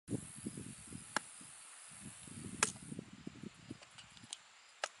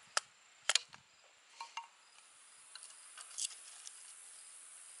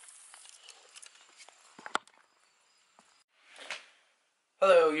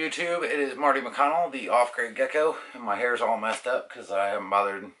Hello YouTube, it is Marty McConnell, the off-grade gecko, and my hair's all messed up because I haven't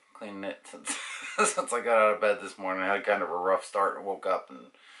bothered cleaning it since, since I got out of bed this morning. I had kind of a rough start and woke up and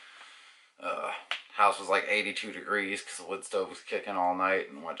house was like 82 degrees because the wood stove was kicking all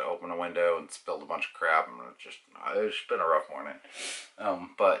night, and went to open a window and spilled a bunch of crap, and it's been a rough morning.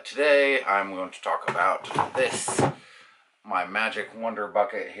 But today I'm going to talk about this, my magic wonder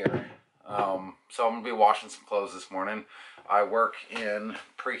bucket here. So I'm going to be washing some clothes this morning. I work in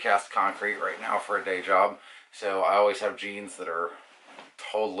precast concrete right now for a day job, so I always have jeans that are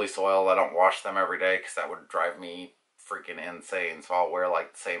totally soiled. I don't wash them every day because that would drive me freaking insane, so I'll wear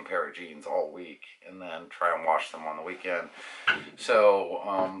like the same pair of jeans all week and then try and wash them on the weekend.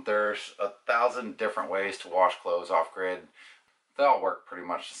 So there's 1,000 different ways to wash clothes off grid. They all work pretty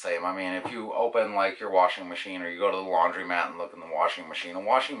much the same. I mean, if you open like your washing machine or you go to the laundromat and look in the washing machine, a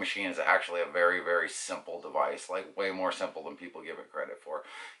washing machine is actually a very, very simple device, like way more simple than people give it credit for.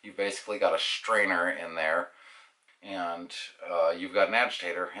 You've basically got a strainer in there, and you've got an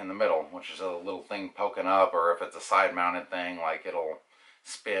agitator in the middle, which is a little thing poking up, or if it's a side mounted thing, like it'll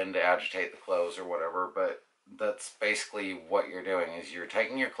spin to agitate the clothes or whatever. But that's basically what you're doing, is you're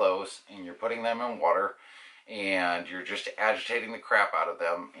taking your clothes and you're putting them in water, and you're just agitating the crap out of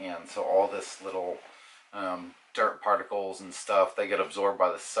them. And so all this little dirt particles and stuff, they get absorbed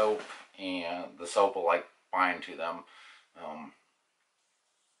by the soap, and the soap will like bind to them.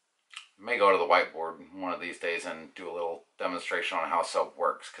 May go to the whiteboard one of these days and do a little demonstration on how soap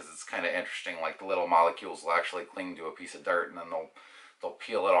works, because it's kind of interesting. Like the little molecules will actually cling to a piece of dirt, and then they'll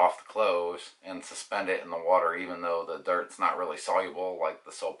peel it off the clothes and suspend it in the water, even though the dirt's not really soluble. Like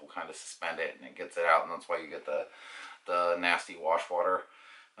the soap will kind of suspend it and it gets it out, and that's why you get the nasty wash water.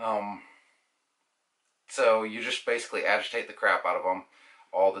 So you just basically agitate the crap out of them.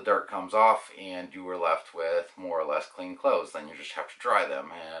 All the dirt comes off, and you are left with more or less clean clothes. Then you just have to dry them,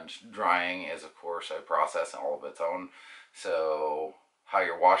 and drying is of course a process all of its own. So how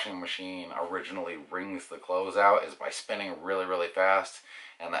your washing machine originally wrings the clothes out is by spinning really, really fast,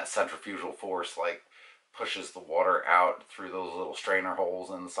 and that centrifugal force like pushes the water out through those little strainer holes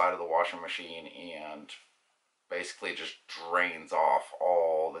in the side of the washing machine, and basically just drains off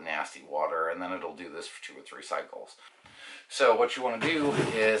all the nasty water, and then it'll do this for 2 or 3 cycles. So what you want to do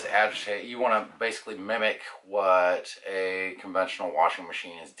is agitate. You want to basically mimic what a conventional washing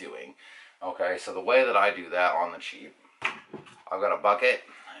machine is doing. Okay, so the way that I do that on the cheap, I've got a bucket,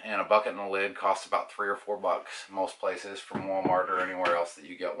 and a bucket and a lid costs about $3 or $4 most places, from Walmart or anywhere else that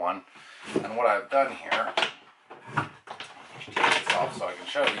you get one. And what I've done here, take this off so I can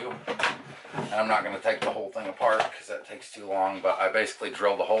show you, and I'm not going to take the whole thing apart because that takes too long, but I basically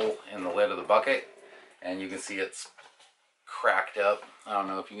drilled a hole in the lid of the bucket, and you can see it's cracked up. I don't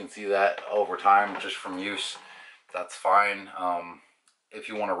know if you can see that over time just from use. That's fine. If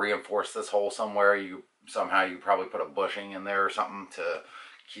you want to reinforce this hole somewhere, you probably put a bushing in there or something to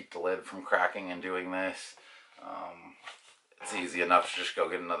keep the lid from cracking and doing this. It's easy enough to just go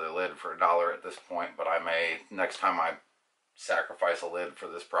get another lid for $1 at this point, but I may, next time I sacrifice a lid for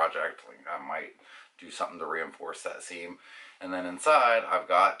this project, I might do something to reinforce that seam. And then inside I've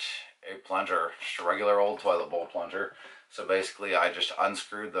got a plunger, just a regular old toilet bowl plunger. So basically I just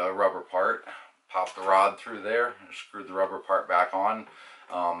unscrewed the rubber part, popped the rod through there, and screwed the rubber part back on.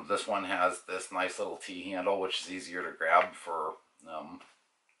 This one has this nice little T-handle, which is easier to grab for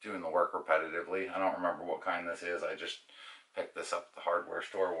doing the work repetitively. I don't remember what kind this is. I just picked this up at the hardware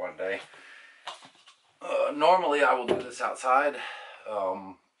store one day. Normally I will do this outside.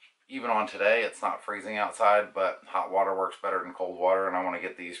 Even on today, it's not freezing outside, but hot water works better than cold water, and I want to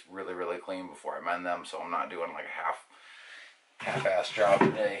get these really, really clean before I mend them, so I'm not doing like a half-ass job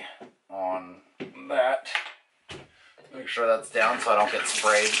today on that. Make sure that's down so I don't get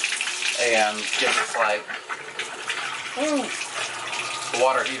sprayed, and give this like, woo, the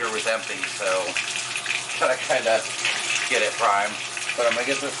water heater was empty, so gotta kind of get it primed. But I'm gonna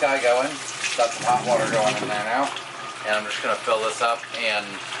get this guy going. Got some hot water going in there now, and I'm just gonna fill this up. And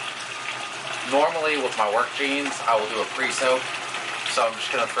normally with my work jeans, I will do a pre-soak, so I'm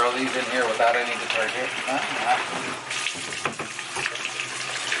just gonna throw these in here without any detergent.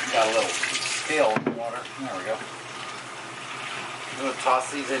 Got a little scale in the water. There we go. I'm gonna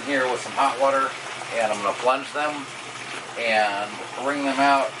toss these in here with some hot water, and I'm gonna plunge them and wring them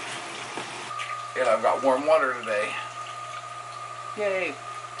out. And I've got warm water today. Yay!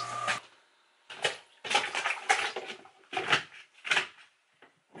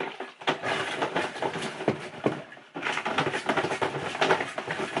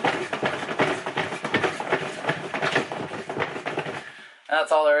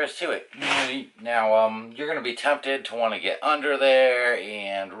 That's all there is to it. You you're going to be tempted to want to get under there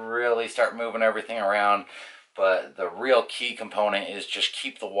and really start moving everything around. But the real key component is just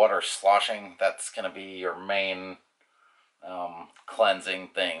keep the water sloshing. That's going to be your main cleansing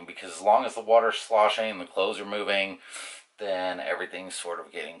thing, because as long as the water's sloshing and the clothes are moving, then everything's sort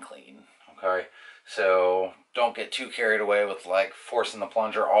of getting clean. Okay, so don't get too carried away with like forcing the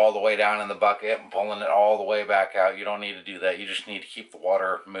plunger all the way down in the bucket and pulling it all the way back out. You don't need to do that. You just need to keep the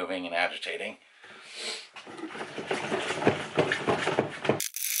water moving and agitating.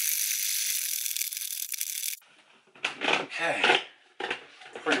 Okay,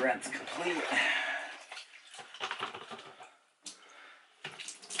 pre-rinse complete.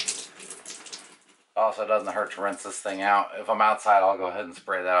 Also, it doesn't hurt to rinse this thing out. If I'm outside, I'll go ahead and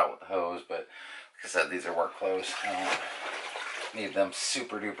spray that out with the hose, but like I said, these are work clothes. I don't need them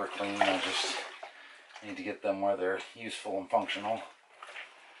super duper clean. I just need to get them where they're useful and functional.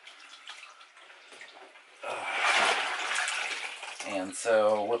 And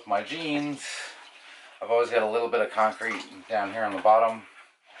so with my jeans, I've always got a little bit of concrete down here on the bottom.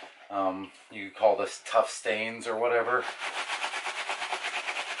 You could call this tough stains or whatever.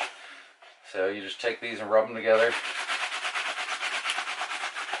 So you just take these and rub them together.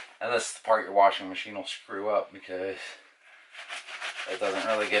 And this is the part your washing machine will screw up, because it doesn't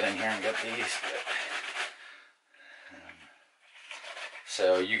really get in here and get these.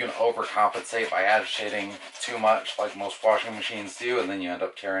 So you can overcompensate by agitating too much, like most washing machines do, and then you end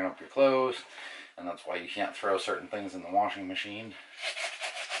up tearing up your clothes. And that's why you can't throw certain things in the washing machine.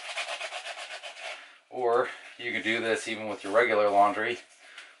 Or you could do this even with your regular laundry.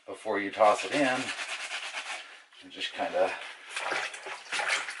 Before you toss it in, and just kind of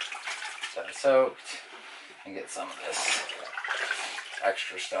set it soaked and get some of this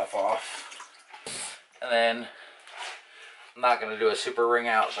extra stuff off. And then I'm not going to do a super wring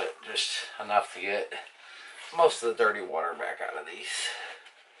out, but just enough to get most of the dirty water back out of these.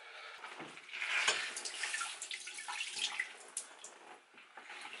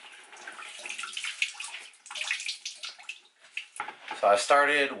 So I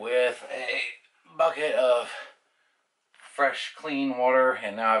started with a bucket of fresh, clean water,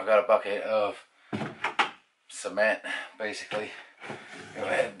 and now I've got a bucket of cement, basically. Go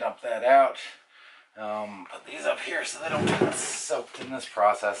ahead and dump that out. Put these up here so they don't get soaked in this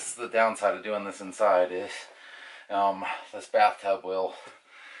process. The downside of doing this inside is this bathtub will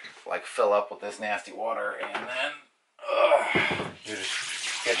like fill up with this nasty water, and then you're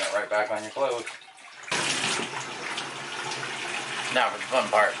just getting it right back on your clothes. Now for the fun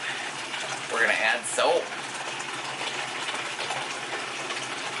part, we're going to add soap.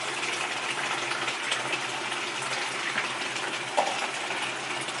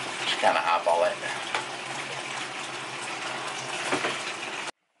 Just kind of eyeball it.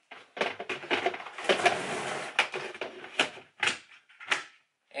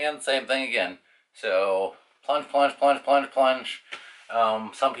 And same thing again. So plunge, plunge, plunge, plunge, plunge.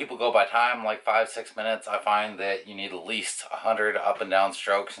 Some people go by time, like 5-6 minutes. I find that you need at least 100 up and down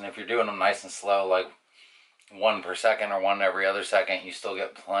strokes, and if you're doing them nice and slow, like 1 per second or 1 every other second, you still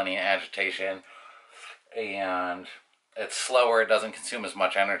get plenty of agitation. And it's slower, it doesn't consume as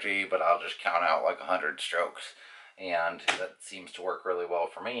much energy, but I'll just count out like 100 strokes, and that seems to work really well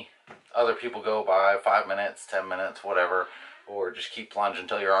for me. Other people go by 5 minutes, 10 minutes, whatever, or just keep plunging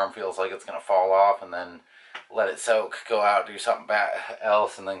until your arm feels like it's going to fall off, and then let it soak, go out, do something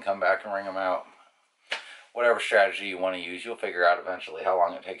else, and then come back and wring them out. Whatever strategy you want to use, you'll figure out eventually how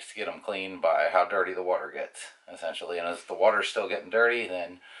long it takes to get them clean by how dirty the water gets, essentially. And if the water's still getting dirty,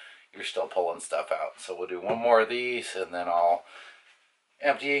 then you're still pulling stuff out. So we'll do one more of these, and then I'll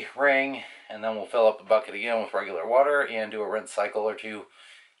empty, wring, and then we'll fill up the bucket again with regular water and do a rinse cycle or two.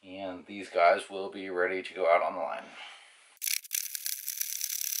 And these guys will be ready to go out on the line.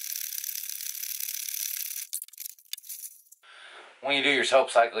 When you do your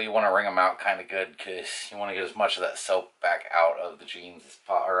soap cycle, you want to wring them out kind of good, because you want to get as much of that soap back out of the jeans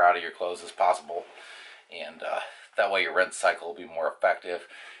or out of your clothes as possible, and that way your rinse cycle will be more effective.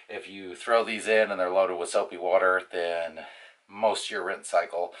 If you throw these in and they're loaded with soapy water, then most of your rinse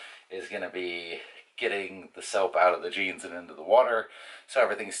cycle is going to be getting the soap out of the jeans and into the water, so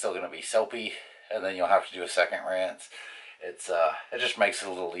everything's still going to be soapy, and then you'll have to do a second rinse. It just makes it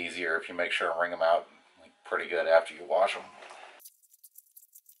a little easier if you make sure and wring them out pretty good after you wash them.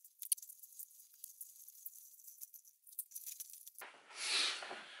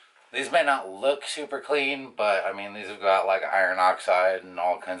 These may not look super clean, but I mean, these have got like iron oxide and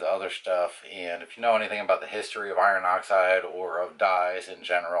all kinds of other stuff. And if you know anything about the history of iron oxide or of dyes in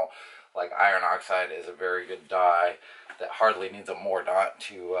general, like iron oxide is a very good dye that hardly needs a mordant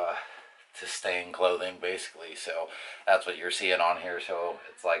to to stain clothing basically. So that's what you're seeing on here. So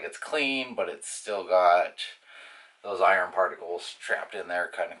it's like it's clean, but it's still got those iron particles trapped in there,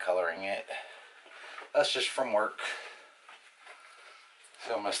 kind of coloring it. That's just from work.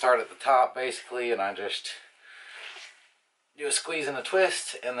 So I'm going to start at the top basically, and I just do a squeeze and a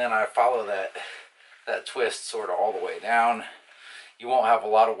twist, and then I follow that twist sort of all the way down. You won't have a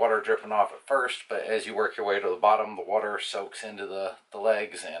lot of water dripping off at first, but as you work your way to the bottom, the water soaks into the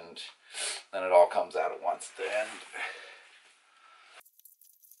legs, and then it all comes out at once at the end.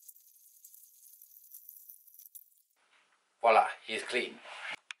 Voila, he's clean.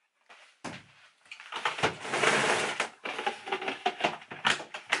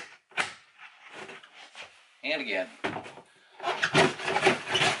 And again.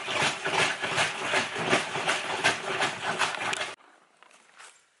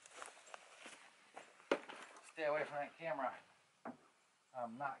 Stay away from that camera.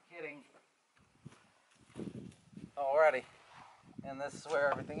 I'm not kidding. Alrighty. And this is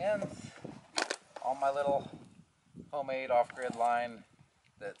where everything ends. On my little homemade off-grid line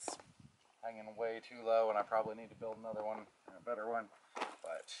that's hanging way too low, and I probably need to build another one, a better one.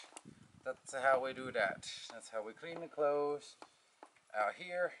 But that's how we do that. That's how we clean the clothes out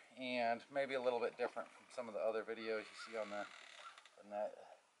here, and maybe a little bit different from some of the other videos you see on the net.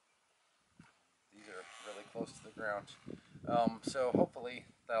 These are really close to the ground. So hopefully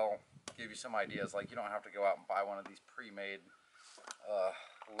they'll give you some ideas. Like, you don't have to go out and buy one of these pre-made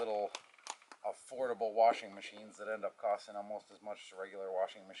little affordable washing machines that end up costing almost as much as a regular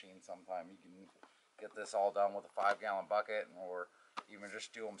washing machine sometime. You can get this all done with a 5-gallon bucket, or even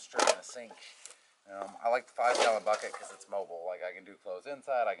just do them straight in a sink. I like the 5-gallon bucket because it's mobile. Like, I can do clothes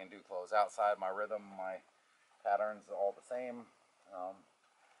inside, I can do clothes outside. My rhythm, my patterns are all the same.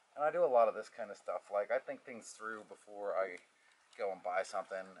 And I do a lot of this kind of stuff. Like, I think things through before I go and buy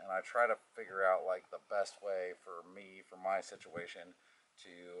something, and I try to figure out like the best way for me, for my situation,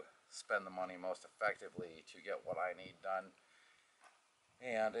 to spend the money most effectively to get what I need done.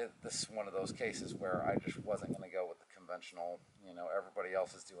 And this is one of those cases where I just wasn't going to go with the conventional, you know, everybody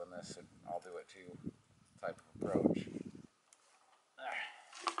else is doing this, and I'll do it too type of approach.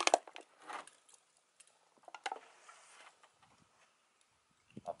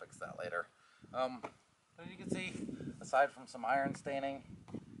 I'll fix that later. But you can see, aside from some iron staining,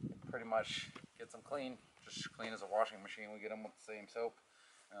 it pretty much gets them clean. Just clean as a washing machine. We get them with the same soap.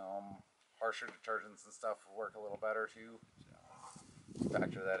 Harsher detergents and stuff will work a little better too. So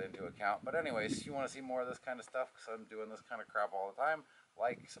factor that into account. But anyways, you want to see more of this kind of stuff, because I'm doing this kind of crap all the time,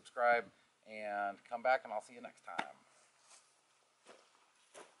 like, subscribe, and come back, and I'll see you next time.